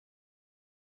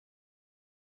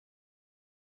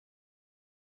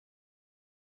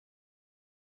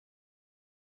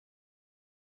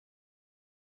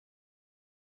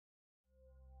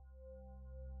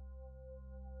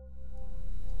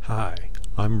Hi,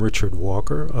 I'm Richard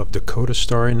Walker of Dakota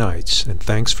Starry Nights, and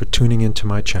thanks for tuning into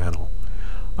my channel.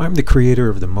 I'm the creator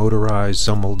of the motorized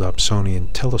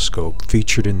Dobsonian Telescope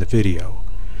featured in the video,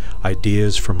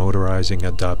 Ideas for Motorizing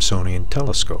a Dobsonian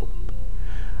Telescope.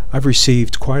 I've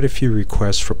received quite a few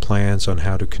requests for plans on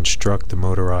how to construct the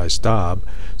motorized Dob,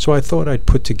 so I thought I'd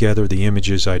put together the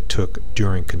images I took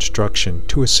during construction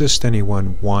to assist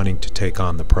anyone wanting to take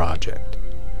on the project.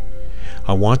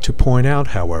 I want to point out,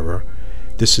 however,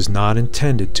 this is not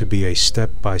intended to be a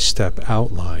step-by-step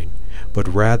outline, but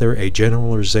rather a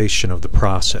generalization of the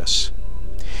process.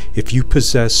 If you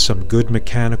possess some good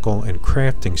mechanical and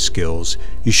crafting skills,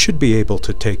 you should be able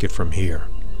to take it from here.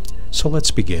 So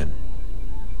let's begin.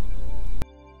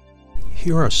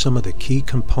 Here are some of the key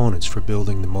components for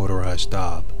building the motorized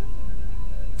Dob.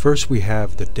 First, we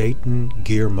have the Dayton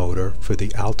gear motor for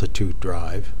the altitude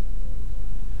drive,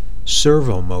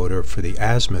 servo motor for the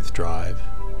azimuth drive,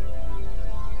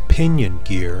 pinion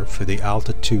gear for the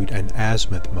altitude and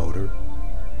azimuth motor,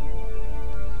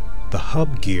 the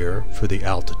hub gear for the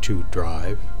altitude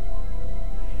drive,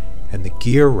 and the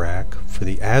gear rack for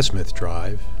the azimuth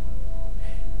drive,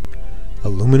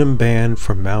 aluminum band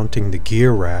for mounting the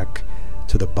gear rack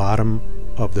to the bottom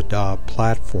of the Dob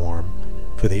platform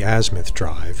for the azimuth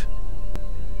drive,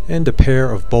 and a pair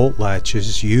of bolt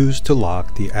latches used to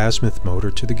lock the azimuth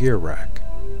motor to the gear rack.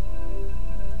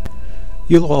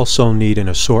 You'll also need an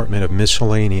assortment of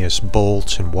miscellaneous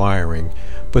bolts and wiring,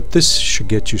 but this should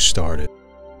get you started.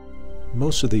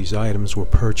 Most of these items were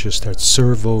purchased at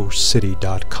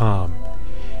servocity.com,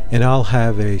 and I'll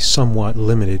have a somewhat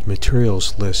limited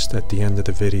materials list at the end of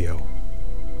the video.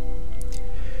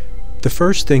 The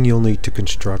first thing you'll need to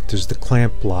construct is the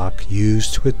clamp block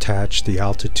used to attach the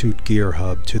altitude gear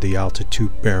hub to the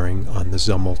altitude bearing on the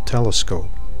Dobsonian Telescope.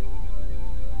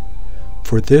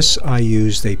 For this I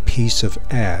used a piece of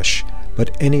ash,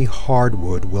 but any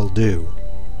hardwood will do.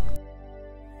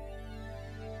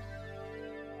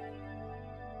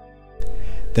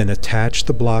 Then attach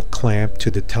the block clamp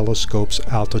to the telescope's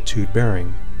altitude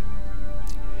bearing.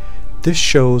 This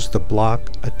shows the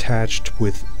block attached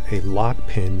with a lock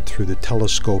pin through the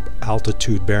telescope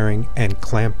altitude bearing and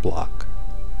clamp block.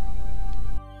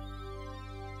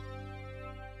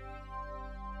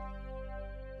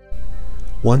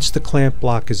 Once the clamp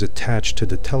block is attached to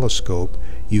the telescope,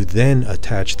 you then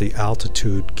attach the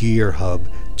altitude gear hub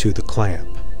to the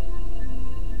clamp.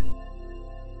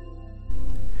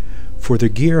 For the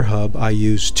gear hub, I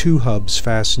used two hubs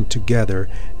fastened together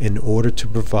in order to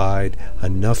provide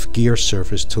enough gear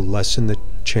surface to lessen the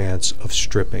chance of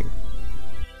stripping.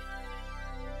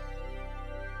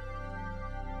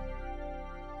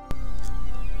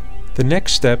 The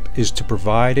next step is to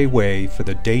provide a way for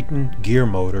the Dayton gear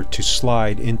motor to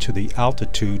slide into the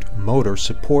altitude motor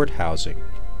support housing.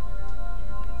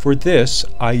 For this,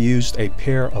 I used a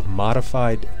pair of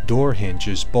modified door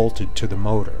hinges bolted to the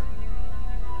motor.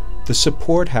 The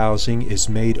support housing is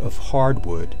made of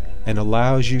hardwood and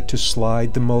allows you to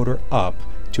slide the motor up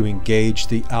to engage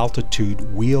the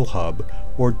altitude wheel hub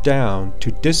or down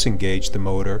to disengage the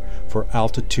motor for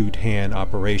altitude hand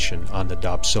operation on the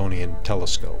Dobsonian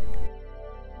Telescope.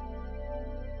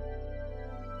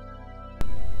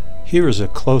 Here is a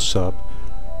close-up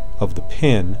of the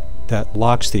pin that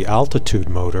locks the altitude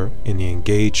motor in the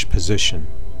engaged position.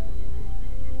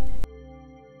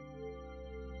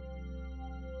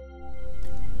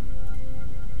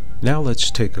 Now let's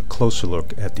take a closer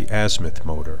look at the azimuth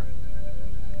motor.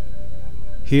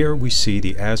 Here we see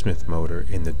the azimuth motor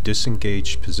in the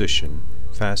disengaged position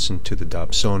fastened to the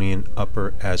Dobsonian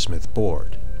upper azimuth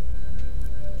board.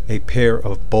 A pair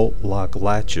of bolt lock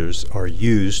latches are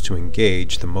used to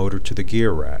engage the motor to the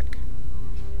gear rack.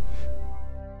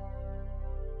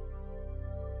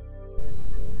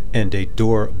 And a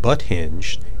door butt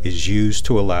hinge is used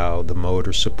to allow the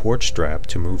motor support strap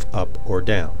to move up or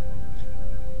down.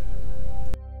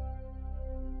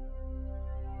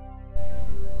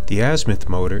 The azimuth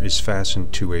motor is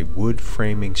fastened to a wood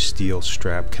framing steel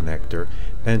strap connector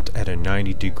bent at a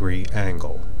 90-degree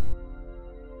angle.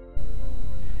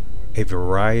 A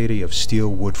variety of steel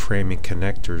wood framing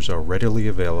connectors are readily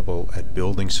available at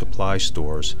building supply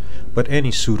stores, but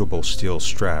any suitable steel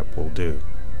strap will do.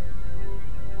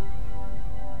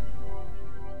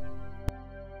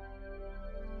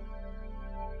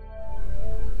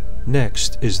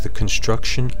 Next is the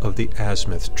construction of the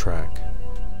azimuth track.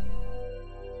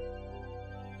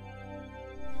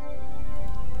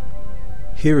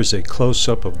 Here is a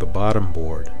close-up of the bottom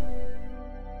board.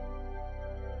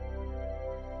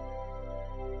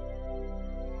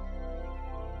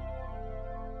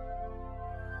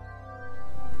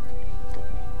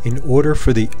 In order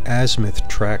for the azimuth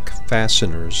track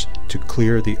fasteners to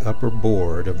clear the upper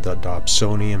board of the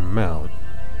Dobsonian mount,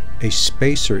 a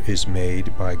spacer is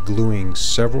made by gluing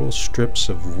several strips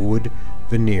of wood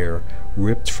veneer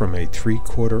ripped from a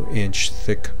 3/4 inch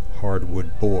thick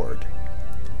hardwood board.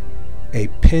 A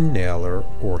pin nailer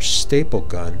or staple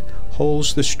gun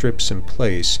holds the strips in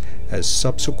place as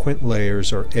subsequent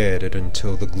layers are added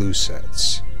until the glue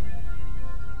sets.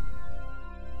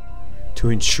 To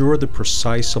ensure the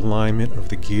precise alignment of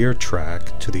the gear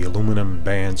track to the aluminum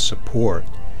band support,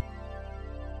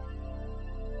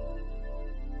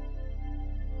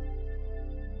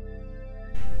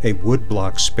 a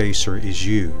woodblock spacer is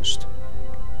used.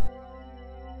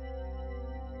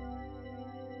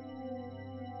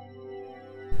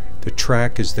 The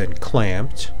track is then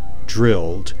clamped,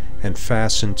 drilled, and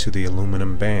fastened to the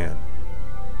aluminum band.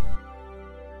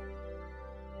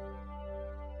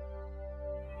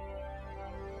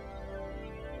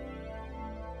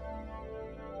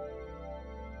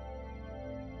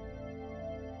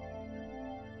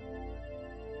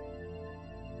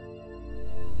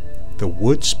 The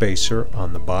wood spacer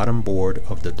on the bottom board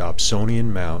of the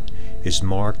Dobsonian mount is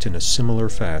marked in a similar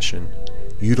fashion,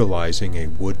 utilizing a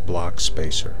wood block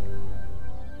spacer.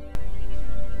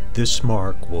 This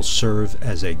mark will serve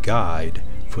as a guide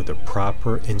for the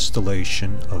proper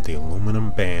installation of the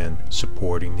aluminum band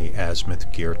supporting the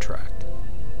azimuth gear track.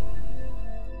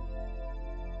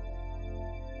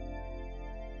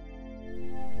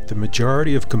 The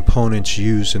majority of components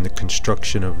used in the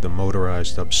construction of the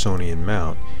motorized Dobsonian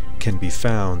mount can be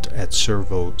found at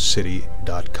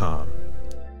servocity.com.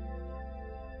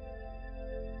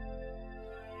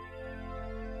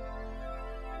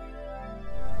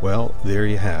 Well, there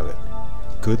you have it.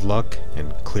 Good luck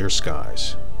and clear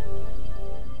skies.